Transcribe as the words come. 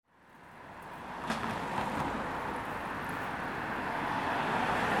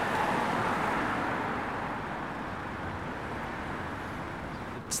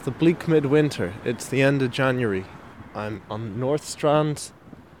the bleak midwinter. It's the end of January. I'm on North Strand,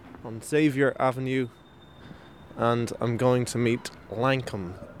 on Xavier Avenue, and I'm going to meet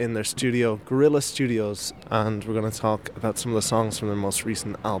Lankum in their studio, Gorilla Studios, and we're going to talk about some of the songs from their most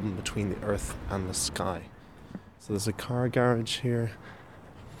recent album, Between the Earth and the Sky. So there's a car garage here,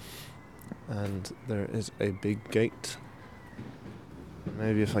 and there is a big gate.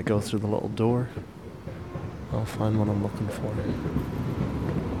 Maybe if I go through the little door, I'll find what I'm looking for.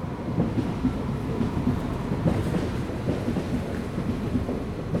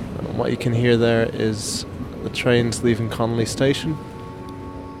 And what you can hear there is the trains leaving Connolly Station,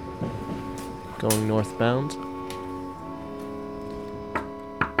 going northbound.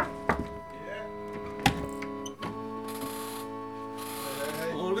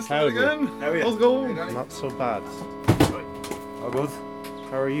 How's it going? How's it going? Not so bad. All good.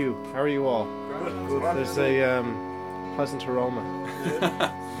 How are you? How are you all? Good. There's a pleasant aroma.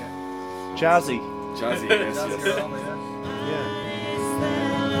 Jazzy. Jazzy, yes. Yeah.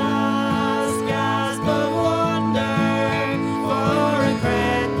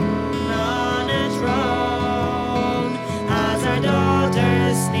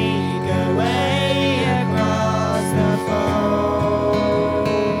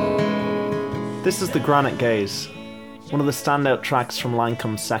 This is The Granite Gaze, one of the standout tracks from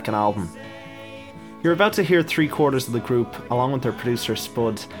Lankum's second album. You're about to hear 3/4 of the group, along with their producer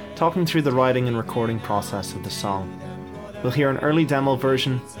Spud, talking through the writing and recording process of the song. We'll hear an early demo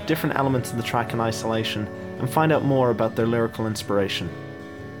version, different elements of the track in isolation, and find out more about their lyrical inspiration.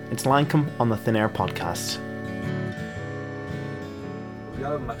 It's Lankum on the Thin Air podcast. The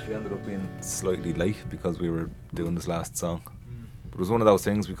album actually ended up being slightly late because we were doing this last song. But it was one of those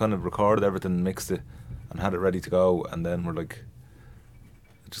things, we kind of recorded everything, mixed it, and had it ready to go, and then we're like,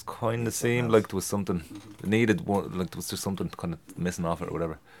 it just kind of seemed like there was something, it needed one, like there was just something kind of missing off it or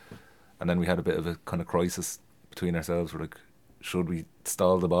whatever. And then we had a bit of a kind of crisis between ourselves. We're like, should we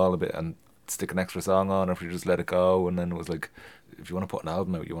stall the ball a bit and stick an extra song on, or if we just let it go? And then it was like, if you want to put an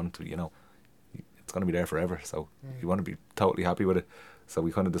album out, you want to, it's going to be there forever, so you want to be totally happy with it. So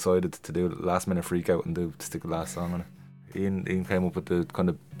we kind of decided to do a last minute freak out and stick the last song on it. Ian came up with the kind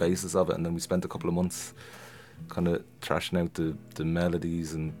of basis of it, and then we spent a couple of months kind of trashing out the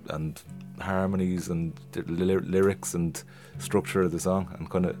melodies and harmonies and the lyrics and structure of the song, and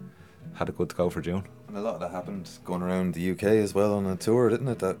kind of had it good to go for June. And a lot of that happened going around the UK as well on a tour, didn't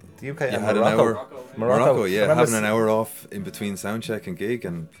it? That The UK you and had Morocco. an hour, Morocco, yeah, Remember having an hour off in between soundcheck and gig,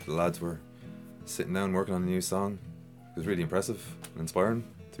 and the lads were sitting down working on a new song. It was really impressive and inspiring,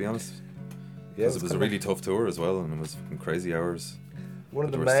 to be honest. Yeah, Because it was a really tough tour as well, and it was fucking crazy hours. One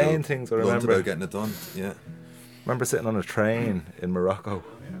of the But they were main still things I blunt remember. about getting it done. Yeah, Remember sitting on a train in Morocco.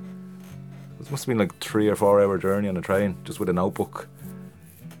 It must have been like 3 or 4 hour journey on a train, just with a notebook,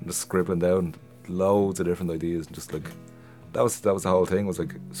 and just scribbling down loads of different ideas. And just like that was the whole thing. Was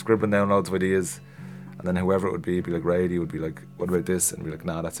like scribbling down loads of ideas, and then whoever it would be like Rady would be like, "What about this?" And be like,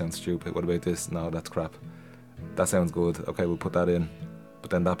 "Nah, that sounds stupid. What about this? No, that's crap. That sounds good. Okay, we'll put that in." But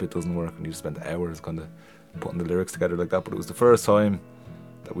then that bit doesn't work, and you spend hours kind of putting the lyrics together like that. But it was the first time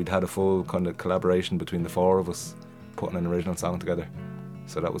that we'd had a full kind of collaboration between the 4 of us putting an original song together.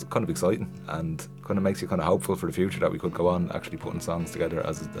 So that was kind of exciting, and kind of makes you kind of hopeful for the future that we could go on actually putting songs together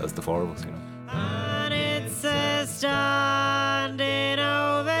as the 4 of us, And it's a standing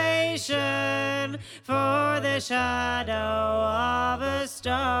ovation for the shadow of a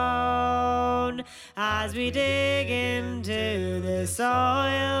stone as we dig into the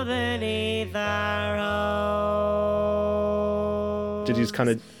soil beneath our home. Did you just kind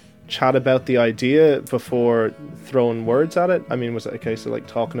of chat about the idea before throwing words at it? I mean, was it a case of like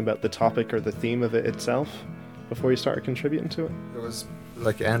talking about the topic or the theme of it itself before you started contributing to it? There was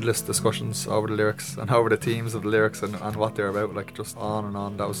like endless discussions over the lyrics and over the themes of the lyrics and what they're about, like just on and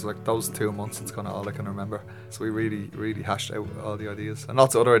on. That was like those 2 months, it's kind of all I can remember. So we really hashed out all the ideas, and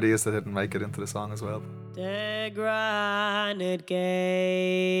lots of other ideas that didn't make it into the song as well. The granite gaze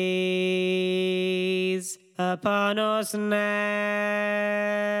upon us now.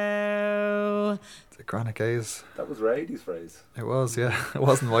 The granite gaze. That was Rady's phrase. It was, yeah. It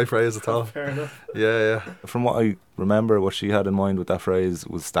wasn't my phrase at all. Fair enough. Yeah. From what I remember, what she had in mind with that phrase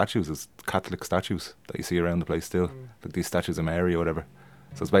was statues, was Catholic statues that you see around the place still, like these statues of Mary or whatever.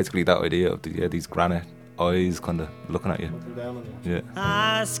 So it's basically that idea of these granite eyes kind of looking at you. Yeah.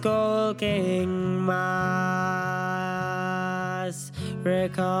 A skulking mass,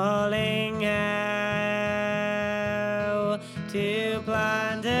 recalling how to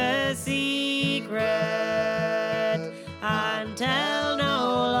plant a secret and tell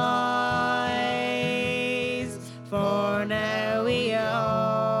no lies. For now we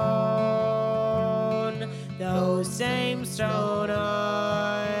are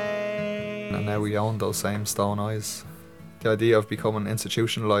now we own those same stone eyes. The idea of becoming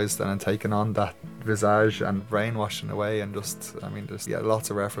institutionalised and then taking on that visage and brainwashing away, and just, I mean, there's lots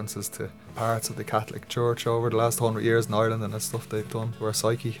of references to parts of the Catholic Church over the last 100 years in Ireland and the stuff they've done to our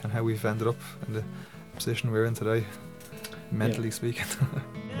psyche and how we've ended up in the position we're in today, mentally speaking.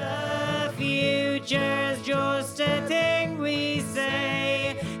 The future's just a thing we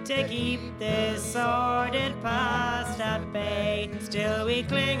say to keep this sordid past at bay. Still we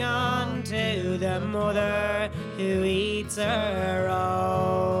cling on to the mother who eats her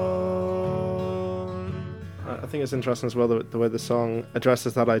own. I think it's interesting as well the way the song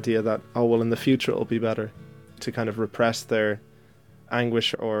addresses that idea that, oh well, in the future it'll be better, to kind of repress their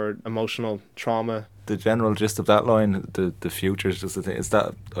anguish or emotional trauma. The general gist of that line, the future is just a thing. It's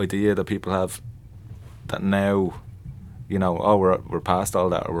that idea that people have that now, you know, oh, we're past all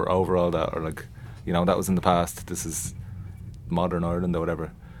that, or we're over all that, or like, you know, that was in the past. This is modern Ireland or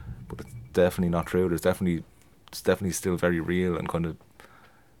whatever. But it's definitely not true. It's definitely still very real and kind of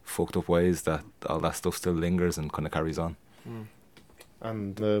fucked up ways that all that stuff still lingers and kind of carries on.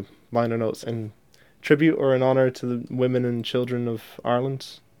 And the minor notes in tribute or in honour to the women and children of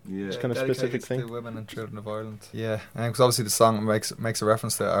Ireland. Yeah, It's kind of specific thing. To women and children of Ireland. Yeah, because obviously the song makes a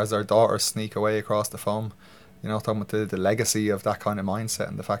reference to as our daughters sneak away across the foam. You know, talking about the legacy of that kind of mindset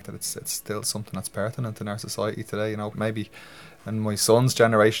and the fact that it's still something that's pertinent in our society today. You know, maybe in my son's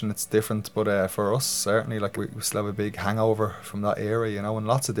generation it's different, but for us certainly, like we still have a big hangover from that era. You know, in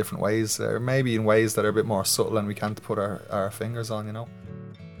lots of different ways, or maybe in ways that are a bit more subtle and we can't put our fingers on. You know.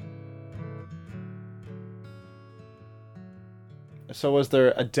 So was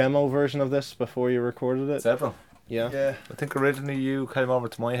there a demo version of this before you recorded it? Several. Yeah. I think originally you came over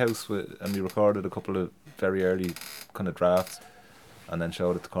to my house and we recorded a couple of very early kind of drafts, and then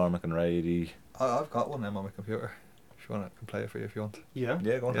showed it to Cormac and Rady. I've got one now on my computer. If you want, I can play it for you if you want. Yeah,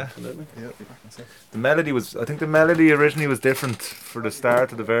 go on. Yeah. absolutely. Yeah, I'll be back in a sec. The melody originally was different for the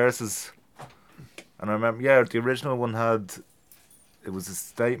start of the verses, and I remember, the original one it was a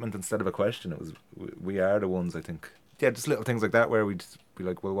statement instead of a question. It was we are the ones, I think. Yeah, just little things like that where we'd be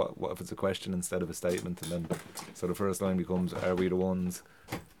like, well, what if it's a question instead of a statement, and then so the first line becomes, are we the ones?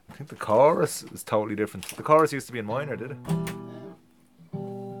 I think the chorus is totally different. The chorus used to be in minor, did it?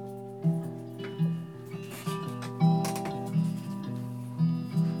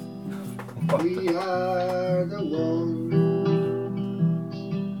 We are the ones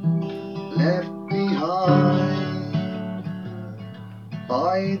left behind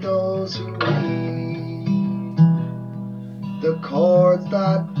by those who read the cords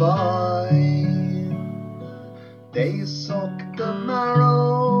that bind. They suck the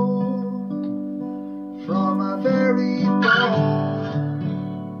marrow from our very bones,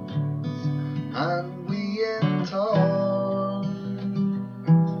 and we in turn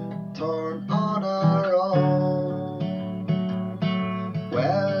on our own.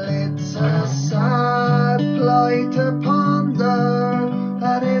 Well, it's a sad plight to ponder,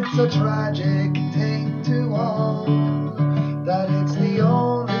 and it's a tragic thing to own, that it's the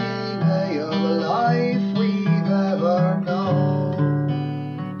only way of life we've ever known.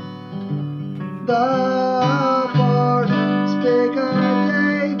 The burden's bigger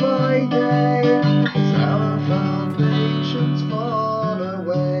day by day as our foundations fall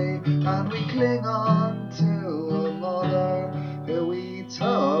away, and we cling on to a mother who eats her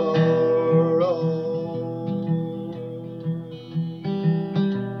own.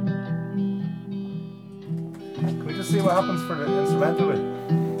 Can we just see what happens for the instrumental bit?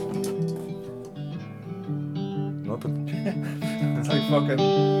 Nothing. It's like fucking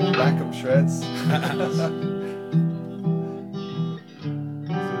Rackham shreds.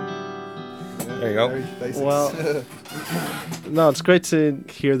 There you go. Very basics. Well, no, it's great to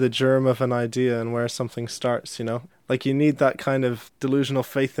hear the germ of an idea and where something starts, you know? Like, you need that kind of delusional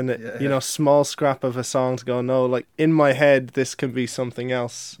faith in it, Yeah. you know, small scrap of a song to go, no, like, in my head, this can be something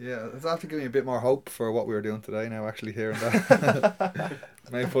else. Yeah, it's after giving me a bit more hope for what we were doing today now, actually hearing that.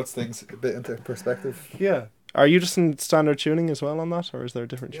 Maybe puts things a bit into perspective. Yeah. Are you just in standard tuning as well on that, or is there a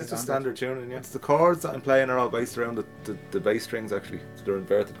different It's tune? just standard tuning, yeah. It's the chords that I'm playing are all based around the bass strings, actually. So they're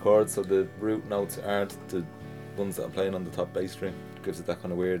inverted chords, so the root notes aren't the ones that I'm playing on the top bass string. It gives it that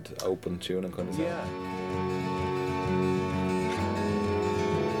kind of weird open tuning kind of sound.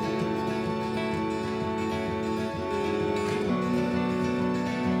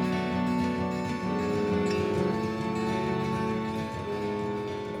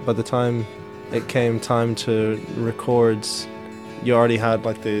 By the time it came time to record, you already had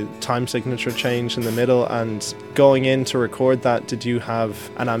like the time signature change in the middle, and going in to record that, did you have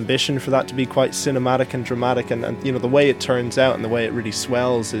an ambition for that to be quite cinematic and dramatic, and you know, the way it turns out and the way it really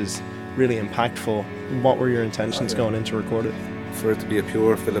swells is really impactful. What were your intentions going in to record it? For it to be a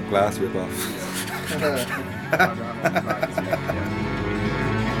pure Philip Glass rip-off.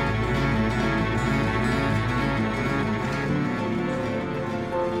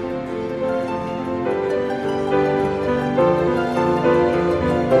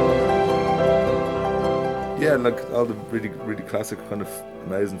 Yeah, like all the really, really classic kind of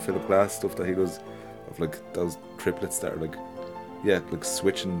amazing Philip Glass stuff that he does, of like those triplets that are like, yeah, like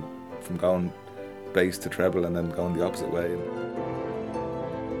switching from going bass to treble and then going the opposite way.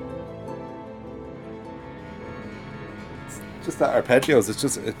 It's just that arpeggios, it's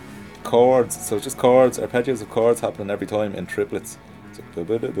just chords, so it's just chords, arpeggios of chords happening every time in triplets. It's like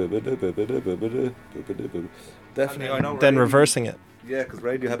definitely, I know. Then reversing it. Yeah, because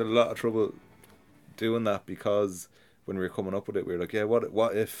Radio had a lot of trouble doing that, because when we were coming up with it, we were like, yeah, what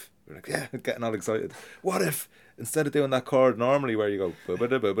if, we were like, yeah, getting all excited, what if instead of doing that chord normally where you go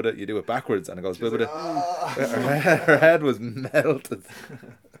you do it backwards and it goes her head was melted.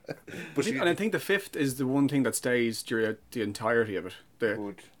 But and I think the fifth is the one thing that stays during the entirety of it.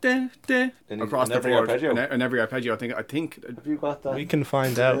 Across the board and every arpeggio. I think have you got that? We can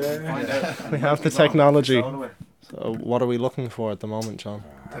find out. We have the technology. So what are we looking for at the moment, John?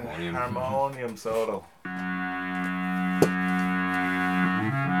 Harmonium solo.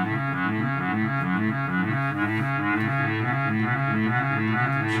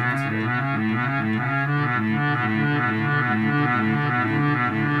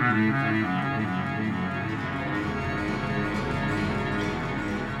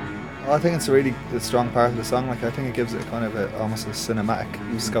 I think it's a really strong part of the song. Like, I think it gives it kind of almost a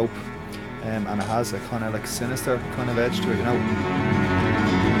cinematic scope, and it has a kind of like sinister kind of edge to it, you know.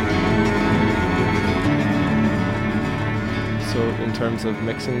 So in terms of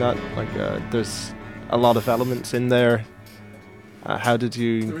mixing that, like there's a lot of elements in there. How did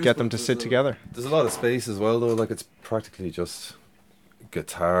you get them to sit together? There's a lot of space as well, though. Like, it's practically just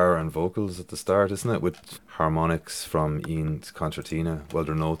guitar and vocals at the start, isn't it? With harmonics from Ian's concertina. Well,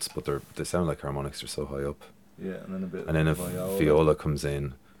 they're notes, but they sound like harmonics. They're so high up. Yeah, and then a bit. And then a viola comes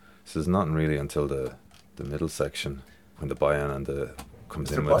in. So there's nothing really until the middle section when the bayan and the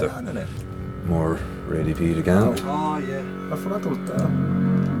comes in with the more ready beat again. Oh yeah, I forgot there was that.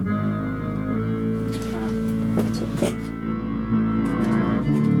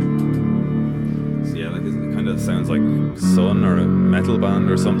 So yeah, like it kind of sounds like Sun or a metal band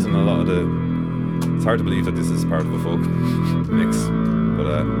or something. A lot of the, it's hard to believe that this is part of a folk mix, but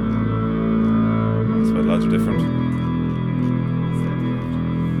that's why the lads are different.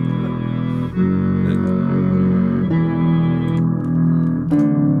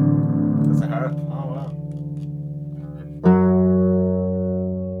 That's a harp. Oh wow.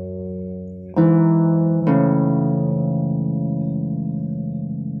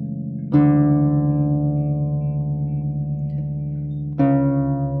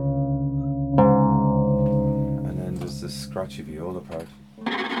 And then there's the scratchy viola part.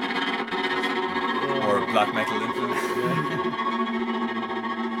 Or black metal influence.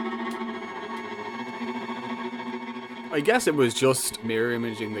 I guess it was just mirror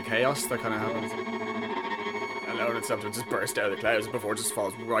imaging the chaos that kind of happens. Allowing itself to just burst out of the clouds before it just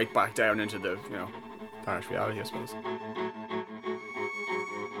falls right back down into the, harsh reality, I suppose.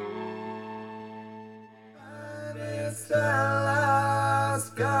 It's the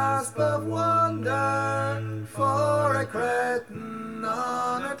last gasp of wonder for a cretin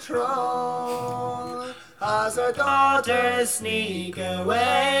on a troll, as our daughters sneak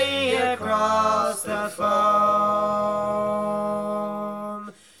away across the foam.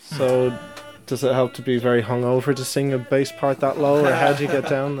 So does it help to be very hungover to sing a bass part that low, or how'd you get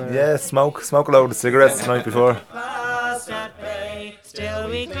down there? Yeah, smoke a load of cigarettes the night before. Past at bay, still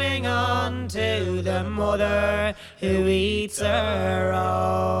we cling on to the mother who eats her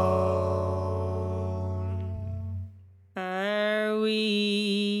own. Are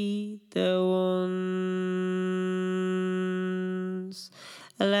we the ones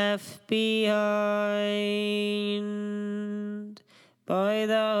left behind by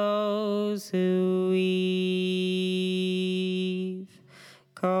those who weave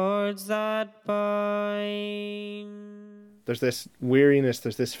cords that bind? There's this weariness,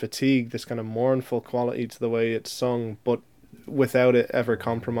 there's this fatigue, this kind of mournful quality to the way it's sung, but without it ever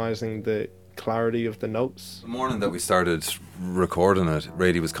compromising the clarity of the notes. The morning that we started recording it,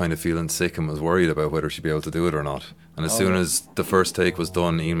 Rady was kind of feeling sick and was worried about whether she'd be able to do it or not. And as soon as the first take was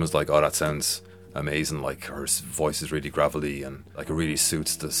done, Ian was like, oh, that sounds amazing, like her voice is really gravelly and like it really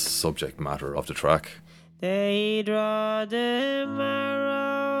suits the subject matter of the track. They draw the marrow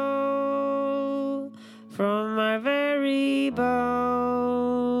from our very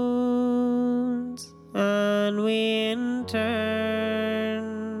bones. we in turn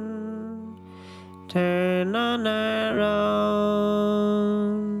on our own.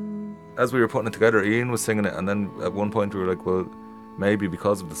 As we were putting it together, Ian was singing it, and then at one point we were like, well, maybe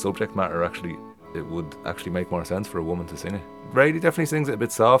because of the subject matter, actually, it would actually make more sense for a woman to sing it. Brady definitely sings it a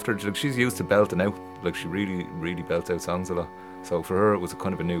bit softer. Like, she's used to belting out. Like, she really, really belts out songs a lot. So for her, it was a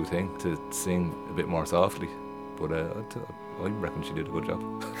kind of a new thing to sing a bit more softly. But I reckon she did a good job.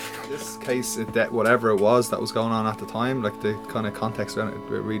 In this case, whatever it was that was going on at the time, like the kind of context around it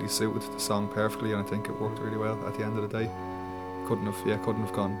really suited the song perfectly, and I think it worked really well at the end of the day. Couldn't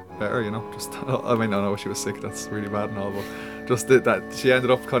have gone better, you know. Just, I mean, I know she was sick, that's really bad and all, but just that she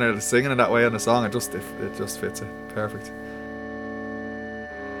ended up kind of singing in that way in the song, it just fits it perfect.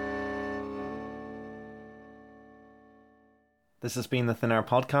 This has been the Thin Air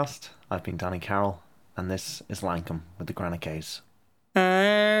Podcast. I've been Danny Carroll, and this is Lankum with the Granite Gaze.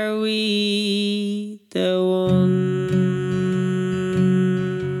 Are we the ones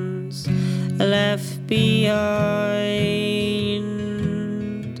left behind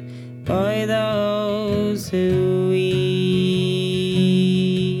by those who weave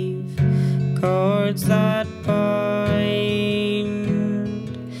cords that bind?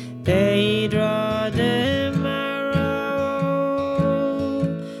 They draw the marrow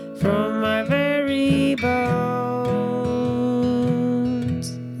from my very bones,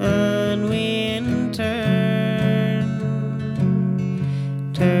 and we in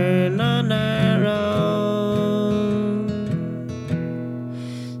turn on our own.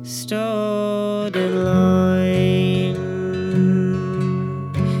 Stood in line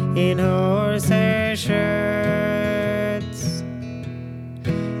in horsehair shirts,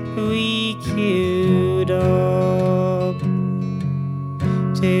 we queued up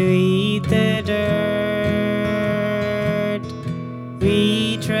to eat the dirt.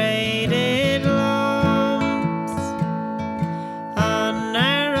 We traded lumps on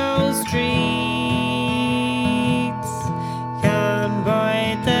narrow streets, can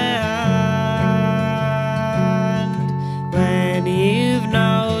bite the hand when you've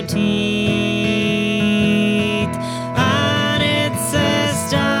no teeth. And it's a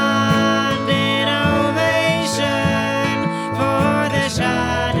standing ovation for the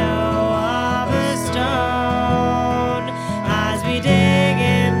shadow of a stone as we dig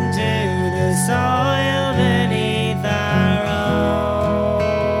into the soil beneath our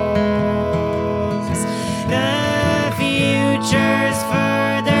oars. The future's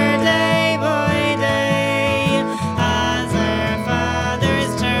further day by day as our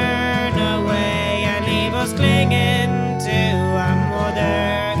fathers turn away and leave us clinging to a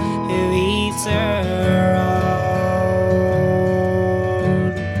mother who eats her own.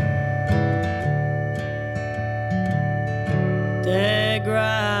 The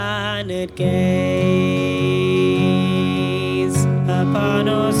granite gaze upon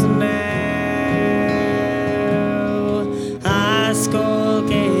us now, a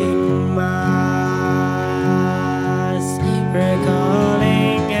skulking mass,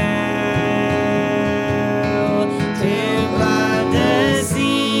 recalling how to plan the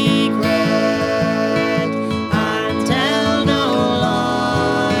secret and tell no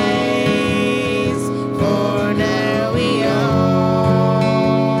lies, for now we own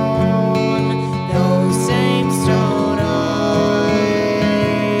those same stone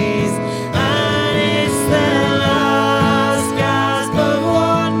eyes.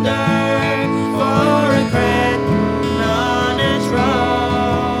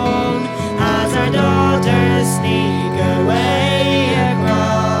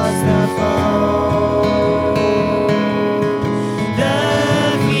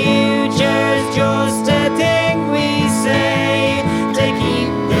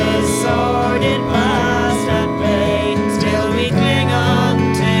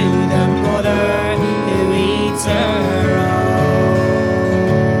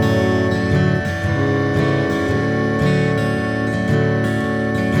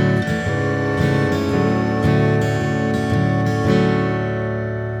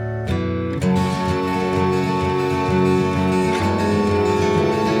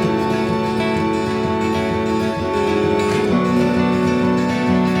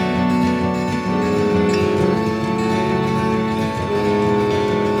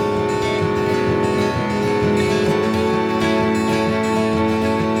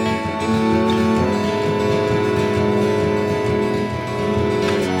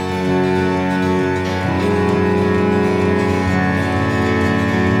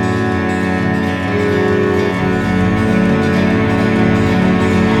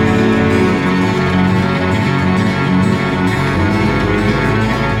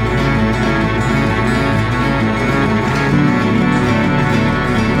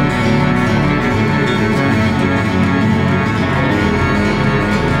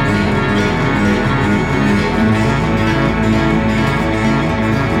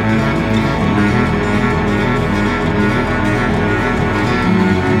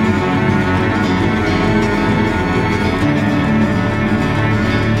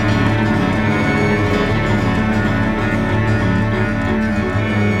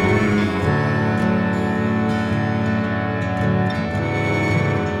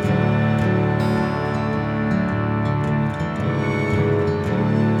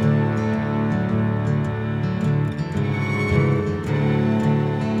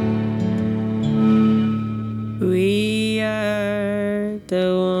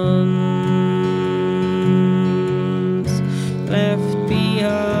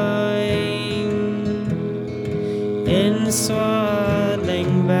 in Swat.